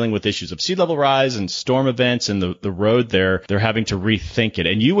 They're dealing with issues of sea level rise and storm events, and the road there, they're having to rethink it.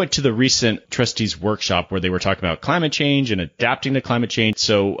 And you went to the recent trustees workshop where they were talking about climate change and adapting to climate change.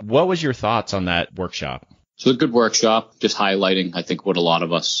 So what was your thoughts on that workshop? So a good workshop, just highlighting, I think, what a lot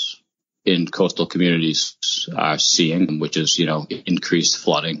of us in coastal communities are seeing, which is, increased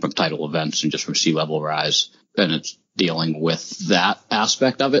flooding from tidal events and just from sea level rise. And it's dealing with that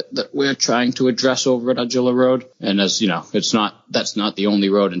aspect of it that we're trying to address over at Agilla Road. And as you know, that's not the only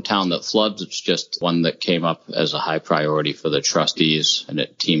road in town that floods. It's just one that came up as a high priority for the trustees, and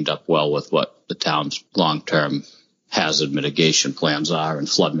it teamed up well with what the town's long-term hazard mitigation plans are and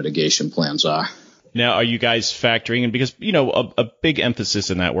flood mitigation plans are. Now, are you guys factoring in, because, a big emphasis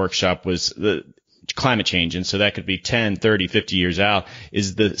in that workshop was the climate change, and so that could be 10, 30, 50 years out.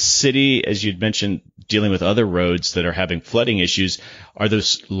 Is the city, as you'd mentioned, dealing with other roads that are having flooding issues? Are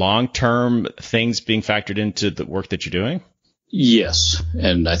those long-term things being factored into the work that you're doing? Yes,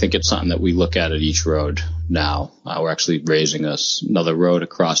 and I think it's something that we look at each road now. We're actually raising another road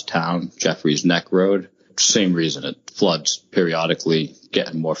across town, Jeffrey's Neck Road. Same reason, it floods periodically,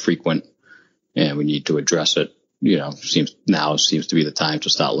 getting more frequent, and we need to address it. Seems to be the time to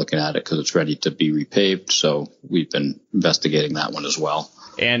start looking at it because it's ready to be repaved. So we've been investigating that one as well.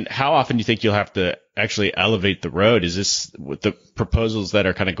 And how often do you think you'll have to actually elevate the road? Is this, with the proposals that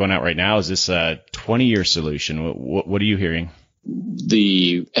are kind of going out right now, is this a 20-year solution? What are you hearing?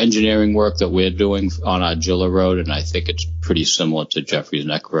 The engineering work that we're doing on Agilla Road, and I think it's pretty similar to Jeffrey's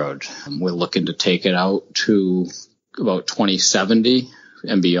Neck Road, we're looking to take it out to about 2070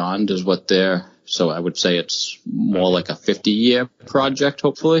 and beyond is what they're. So I would say it's more like a 50-year project,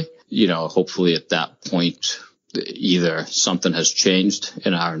 hopefully. Hopefully at that point, either something has changed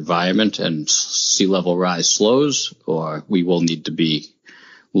in our environment and sea level rise slows, or we will need to be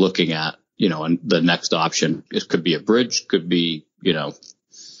looking at, and the next option. It could be a bridge, could be,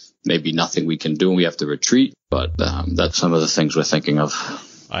 maybe nothing we can do and we have to retreat. But that's some of the things we're thinking of.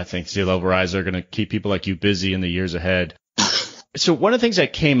 I think sea level rise are going to keep people like you busy in the years ahead. So one of the things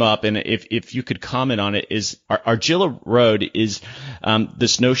that came up, and if you could comment on it, is Agilla Road is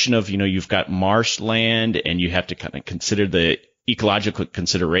this notion of, you've got marshland and you have to kind of consider the ecological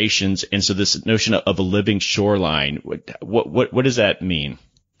considerations. And so this notion of a living shoreline, what does that mean?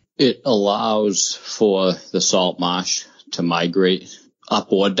 It allows for the salt marsh to migrate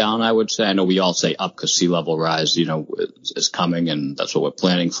up or down, I would say. I know we all say up because sea level rise, is coming, and that's what we're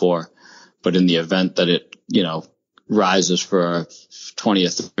planning for. But in the event that it, rises for 20 or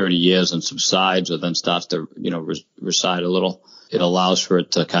 30 years and subsides, or then starts to, recede a little, it allows for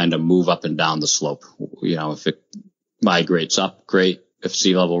it to kind of move up and down the slope. If it migrates up, great. If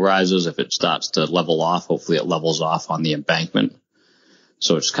sea level rises, if it starts to level off, hopefully it levels off on the embankment.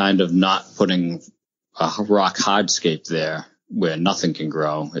 So it's kind of not putting a rock hardscape there where nothing can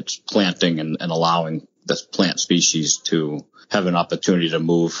grow. It's planting and allowing this plant species to have an opportunity to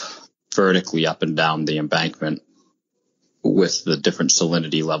move vertically up and down the embankment with the different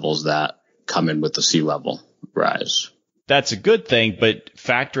salinity levels that come in with the sea level rise. That's a good thing, but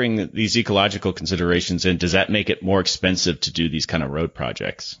factoring these ecological considerations in, does that make it more expensive to do these kind of road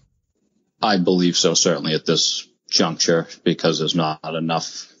projects? I believe so, certainly at this juncture, because there's not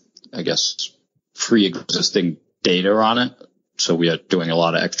enough, pre-existing data on it. So we are doing a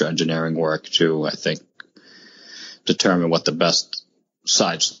lot of extra engineering work to, I think, determine what the best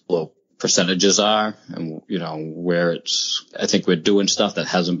side slope percentages are and, where I think we're doing stuff that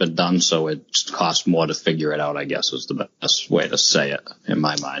hasn't been done. So it costs more to figure it out, I guess, is the best way to say it in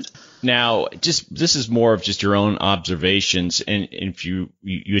my mind. Now, this is more of just your own observations. And if you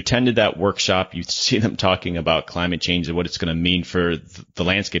attended that workshop, you see them talking about climate change and what it's going to mean for the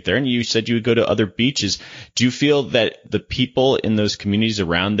landscape there. And you said you would go to other beaches. Do you feel that the people in those communities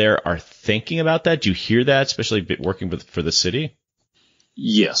around there are thinking about that? Do you hear that, especially working for the city?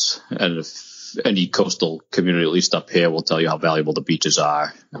 Yes. And if any coastal community, at least up here, will tell you how valuable the beaches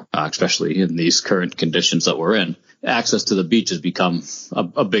are, especially in these current conditions that we're in. Access to the beach has become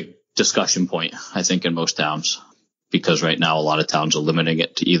a big discussion point, I think, in most towns, because right now a lot of towns are limiting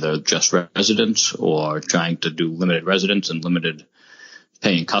it to either just residents or trying to do limited residents and limited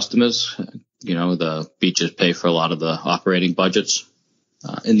paying customers. The beaches pay for a lot of the operating budgets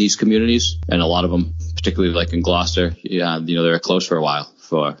in these communities, and a lot of them, particularly like in Gloucester, they were closed for a while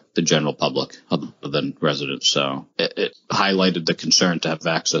for the general public other than residents. So it highlighted the concern to have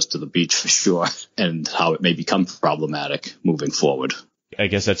access to the beach for sure, and how it may become problematic moving forward. I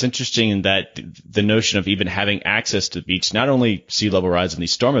guess that's interesting in that the notion of even having access to the beach, not only sea level rise and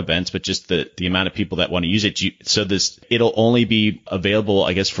these storm events, but just the amount of people that want to use it. So it'll only be available,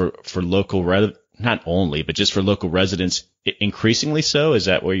 I guess, for local, not only, but just for local residents, increasingly so? Is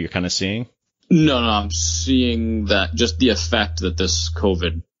that what you're kind of seeing? No, I'm seeing that just the effect that this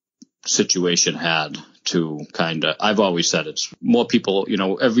COVID situation had to I've always said it's more people,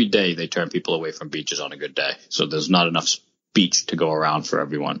 every day they turn people away from beaches on a good day. So there's not enough beach to go around for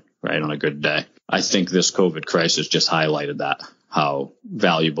everyone, right, on a good day. I think this COVID crisis just highlighted that, how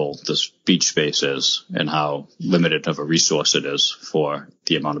valuable this beach space is and how limited of a resource it is for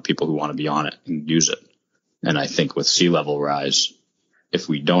the amount of people who want to be on it and use it. And I think with sea level rise, if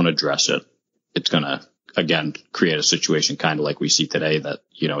we don't address it, it's going to, again, create a situation kind of like we see today that,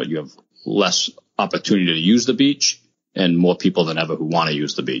 you have less opportunity to use the beach and more people than ever who want to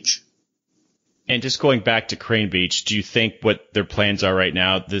use the beach. And just going back to Crane Beach, do you think what their plans are right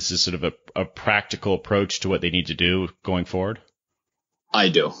now, this is sort of a practical approach to what they need to do going forward? I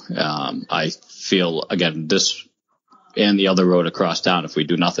do. I feel, again, this and the other road across town, if we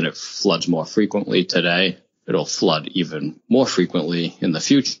do nothing, it floods more frequently today. It'll flood even more frequently in the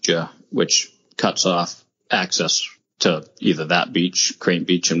future, which cuts off access to either that beach, Crane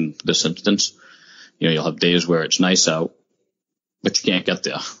Beach in this instance. You'll have days where it's nice out, but you can't get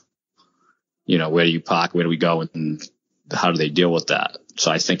there. Where do you park? Where do we go? And how do they deal with that?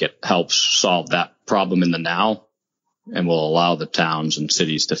 So I think it helps solve that problem in the now and will allow the towns and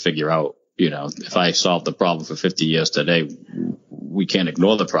cities to figure out, if I solve the problem for 50 years today, we can't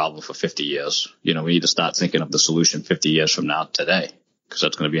ignore the problem for 50 years. We need to start thinking of the solution 50 years from now today, because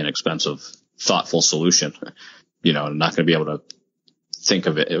that's going to be an expensive, thoughtful solution. I'm not going to be able to think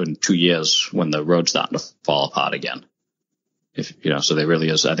of it in 2 years when the road's starting to fall apart again. So there really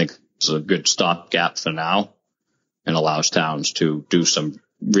is, I think it's a good stopgap for now and allows towns to do some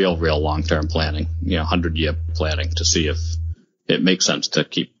real long-term planning, 100-year planning to see if it makes sense to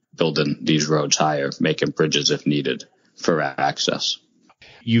keep building these roads higher, making bridges if needed for access.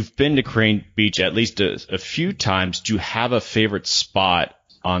 You've been to Crane Beach at least a few times. Do you have a favorite spot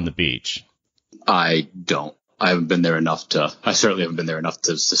on the beach? I don't. I certainly haven't been there enough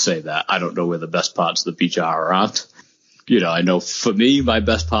to say that. I don't know where the best parts of the beach are around. I know for me, my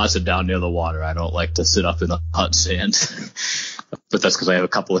best parts are down near the water. I don't like to sit up in the hot sand. But that's because I have a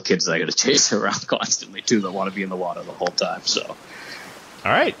couple of kids that I got to chase around constantly, too, that want to be in the water the whole time. So,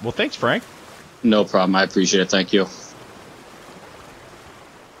 all right. Well, thanks, Frank. No problem. I appreciate it. Thank you.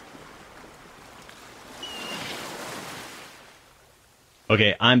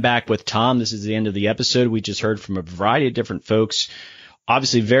 Okay, I'm back with Tom. This is the end of the episode. We just heard from a variety of different folks,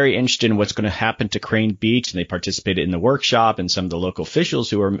 obviously very interested in what's going to happen to Crane Beach, and they participated in the workshop, and some of the local officials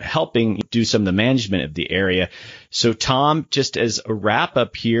who are helping do some of the management of the area. So, Tom, just as a wrap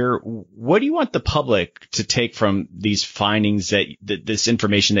up here, what do you want the public to take from these findings, that this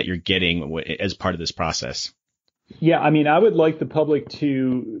information that you're getting as part of this process? Yeah, I mean, I would like the public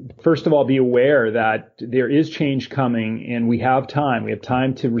to, first of all, be aware that there is change coming, and we have time. We have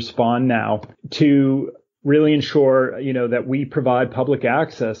time to respond now to really ensure, that we provide public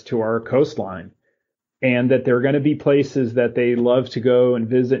access to our coastline, and that there are going to be places that they love to go and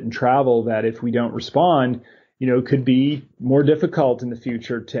visit and travel that if we don't respond, could be more difficult in the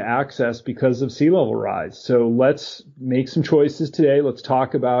future to access because of sea level rise. So let's make some choices today. Let's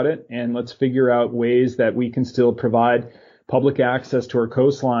talk about it, and let's figure out ways that we can still provide public access to our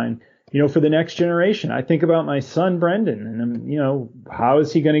coastline, for the next generation. I think about my son, Brendan, and, how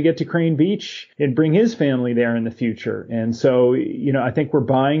is he going to get to Crane Beach and bring his family there in the future? And so, I think we're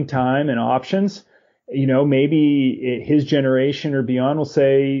buying time and options. Maybe his generation or beyond will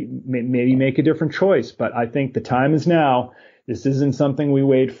say, maybe make a different choice. But I think the time is now. This isn't something we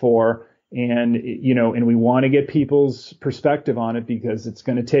wait for. And, and we want to get people's perspective on it, because it's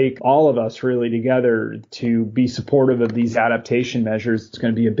going to take all of us really together to be supportive of these adaptation measures. It's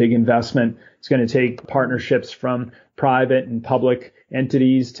going to be a big investment. It's going to take partnerships from private and public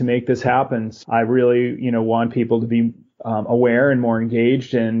entities to make this happen. I really, want people to be aware and more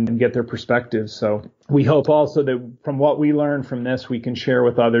engaged and get their perspectives. So we hope also that from what we learn from this, we can share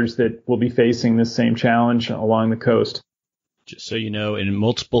with others that will be facing this same challenge along the coast. Just so you know, in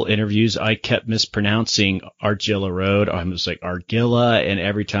multiple interviews, I kept mispronouncing Argilla Road. I was like Argilla, and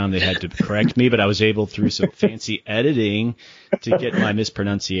every time they had to correct me, but I was able through some fancy editing to get my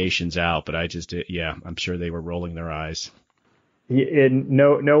mispronunciations out. But I just did, I'm sure they were rolling their eyes. And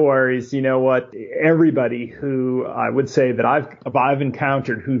no worries. You know what? Everybody who I would say that I've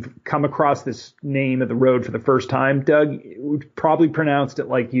encountered who've come across this name of the road for the first time, Doug, probably pronounced it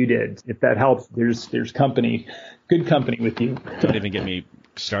like you did. If that helps, there's company, good company with you. Don't even get me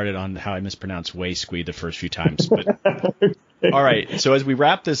started on how I mispronounced Waysquee the first few times. But all right. So as we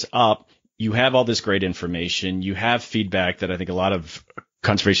wrap this up, you have all this great information. You have feedback that I think a lot of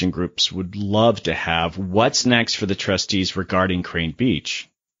conservation groups would love to have. What's next for the trustees regarding Crane Beach?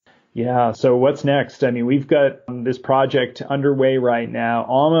 Yeah, so what's next? I mean, we've got this project underway right now,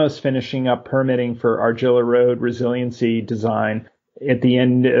 almost finishing up permitting for Argilla Road resiliency design at the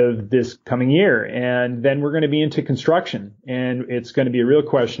end of this coming year. And then we're going to be into construction. And it's going to be a real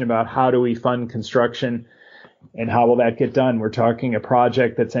question about how do we fund construction and how will that get done? We're talking a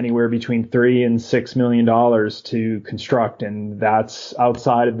project that's anywhere between $3 and $6 million to construct, and that's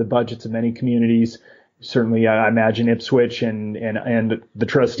outside of the budgets of many communities. Certainly, I imagine Ipswich and the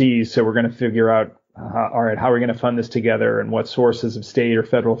trustees. So we're going to figure out, all right, how are we going to fund this together, and what sources of state or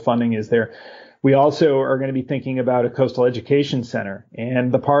federal funding is there? We also are going to be thinking about a coastal education center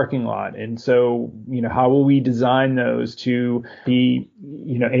and the parking lot. And so, how will we design those to be,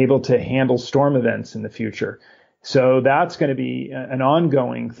 able to handle storm events in the future? So that's going to be an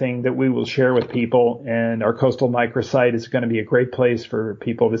ongoing thing that we will share with people. And our coastal microsite is going to be a great place for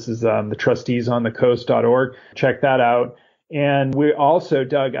people. This is the trusteesonthecoast.org. Check that out. And we also,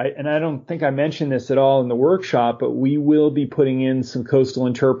 Doug, I don't think I mentioned this at all in the workshop, but we will be putting in some coastal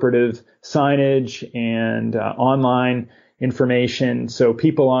interpretive signage and online information. So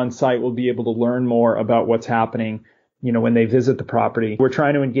people on site will be able to learn more about what's happening, when they visit the property. We're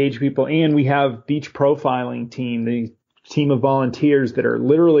trying to engage people, and we have beach profiling team, the team of volunteers that are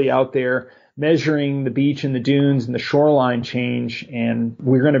literally out there measuring the beach and the dunes and the shoreline change. And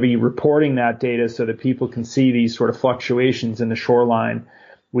we're going to be reporting that data so that people can see these sort of fluctuations in the shoreline.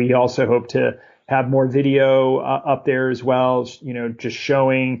 We also hope to have more video up there as well, just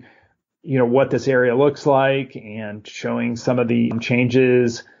showing, what this area looks like and showing some of the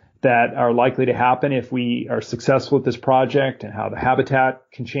changes that are likely to happen if we are successful with this project, and how the habitat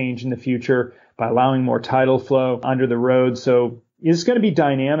can change in the future by allowing more tidal flow under the road. So it's going to be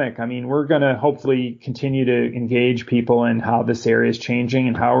dynamic. I mean, we're going to hopefully continue to engage people in how this area is changing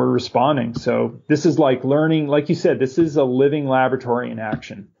and how we're responding. So this is like learning, like you said, this is a living laboratory in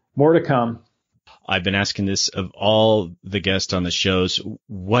action. More to come. I've been asking this of all the guests on the shows.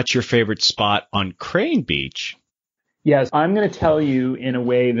 What's your favorite spot on Crane Beach? Yes, I'm going to tell you in a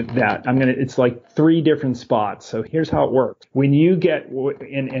way it's like 3 different spots. So here's how it works. When you get,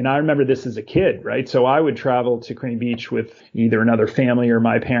 and I remember this as a kid, right? So I would travel to Crane Beach with either another family or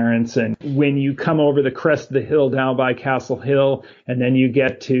my parents. And when you come over the crest of the hill down by Castle Hill, and then you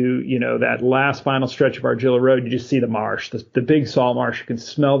get to, that last final stretch of Argilla Road, you just see the marsh, the big salt marsh. You can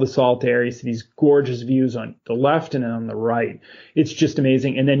smell the salt air. You see these gorgeous views on the left and on the right. It's just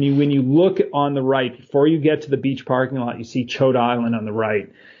amazing. And then when you look on the right, before you get to the beach parking lot, you see Choate Island on the right.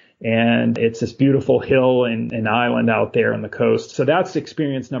 And it's this beautiful hill and island out there on the coast. So that's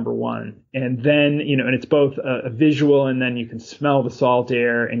experience number 1. And then, and it's both a visual, and then you can smell the salt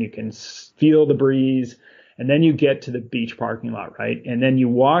air and you can feel the breeze. And then you get to the beach parking lot, right? And then you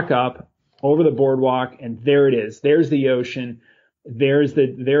walk up over the boardwalk, and there it is. There's the ocean. There are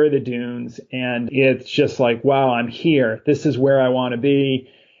the dunes. And it's just like, wow, I'm here. This is where I want to be.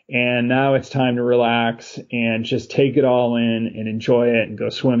 And now it's time to relax and just take it all in and enjoy it and go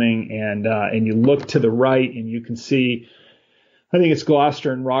swimming. And you look to the right and you can see, I think it's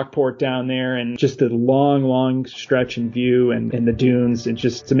Gloucester and Rockport down there, and just a long, long stretch in view and the dunes.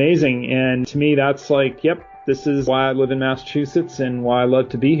 It's amazing. And to me, that's like, yep, this is why I live in Massachusetts and why I love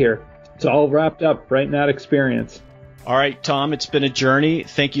to be here. It's all wrapped up right in that experience. All right, Tom, it's been a journey.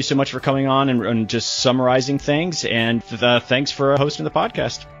 Thank you so much for coming on and just summarizing things. And thanks for hosting the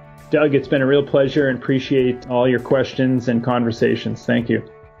podcast. Doug, it's been a real pleasure, and appreciate all your questions and conversations. Thank you.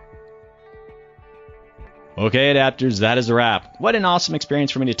 Okay, adapters, that is a wrap. What an awesome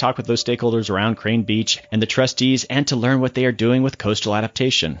experience for me to talk with those stakeholders around Crane Beach and the trustees, and to learn what they are doing with coastal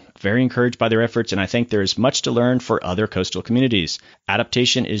adaptation. Very encouraged by their efforts, and I think there is much to learn for other coastal communities.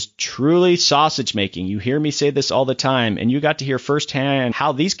 Adaptation is truly sausage making. You hear me say this all the time, and you got to hear firsthand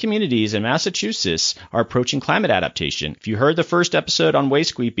how these communities in Massachusetts are approaching climate adaptation. If you heard the first episode on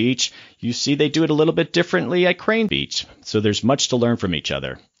Waisqueat Beach, you see they do it a little bit differently at Crane Beach. So there's much to learn from each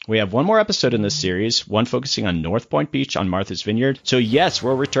other. We have one more episode in this series, one focusing on North Point Beach on Martha's Vineyard. So yes,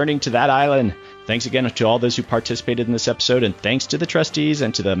 we're returning to that island. Thanks again to all those who participated in this episode, and thanks to the trustees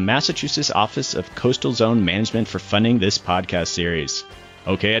and to the Massachusetts Office of Coastal Zone Management for funding this podcast series.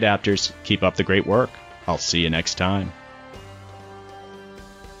 Okay, adapters, keep up the great work. I'll see you next time.